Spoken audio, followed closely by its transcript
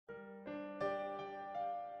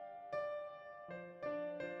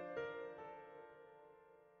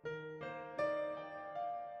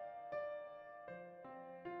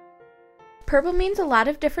Purple means a lot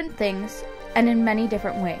of different things and in many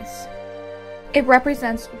different ways. It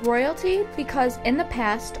represents royalty because in the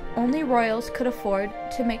past, only royals could afford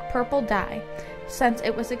to make purple dye since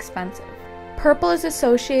it was expensive. Purple is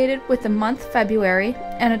associated with the month February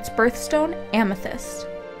and its birthstone, amethyst.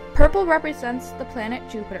 Purple represents the planet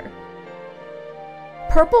Jupiter.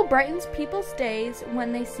 Purple brightens people's days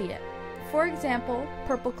when they see it. For example,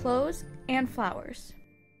 purple clothes and flowers.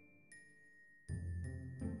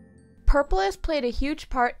 Purple has played a huge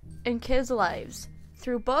part in kids' lives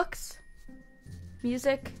through books,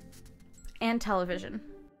 music, and television.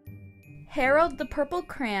 Harold the Purple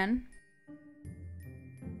Crayon,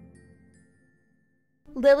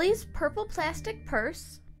 Lily's Purple Plastic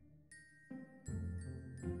Purse,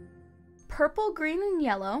 Purple, Green, and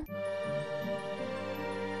Yellow,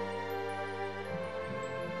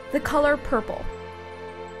 the color purple.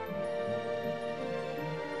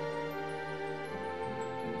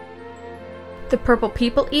 The Purple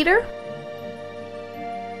People Eater,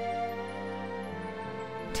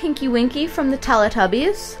 Tinky Winky from the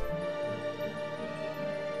Teletubbies,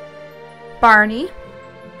 Barney.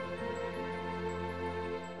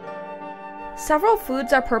 Several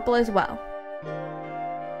foods are purple as well.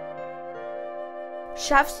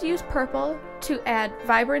 Chefs use purple to add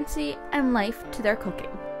vibrancy and life to their cooking.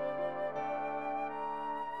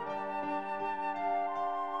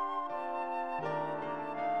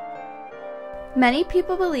 Many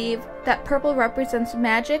people believe that purple represents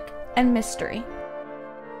magic and mystery.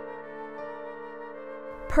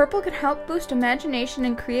 Purple can help boost imagination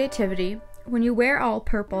and creativity when you wear all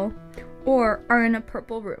purple or are in a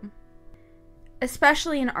purple room,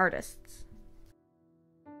 especially in artists.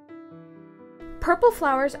 Purple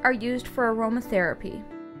flowers are used for aromatherapy.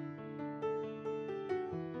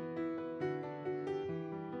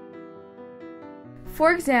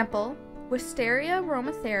 For example, wisteria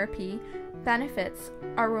aromatherapy benefits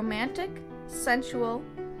are romantic, sensual,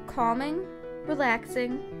 calming,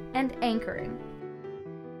 relaxing, and anchoring.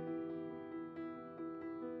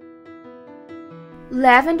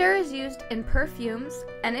 Lavender is used in perfumes,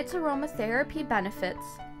 and its aromatherapy benefits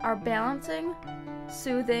are balancing,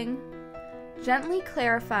 soothing, gently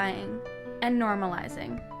clarifying, and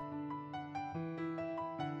normalizing.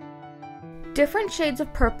 Different shades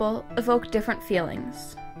of purple evoke different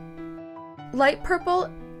feelings. Light purple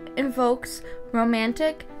evokes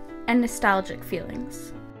romantic and nostalgic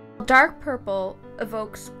feelings. Dark purple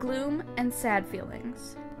evokes gloom and sad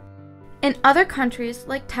feelings. In other countries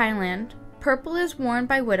like Thailand, purple is worn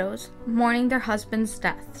by widows mourning their husbands'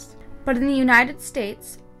 deaths. But in the United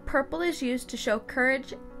States, purple is used to show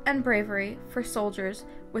courage and bravery for soldiers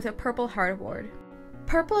with a Purple Heart Award.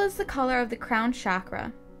 Purple is the color of the crown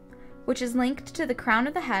chakra, which is linked to the crown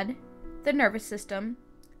of the head, the nervous system,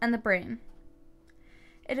 and the brain.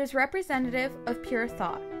 It is representative of pure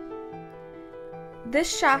thought.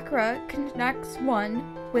 This chakra connects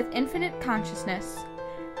one with infinite consciousness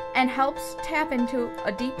and helps tap into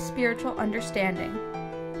a deep spiritual understanding.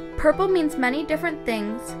 Purple means many different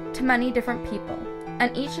things to many different people,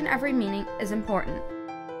 and each and every meaning is important.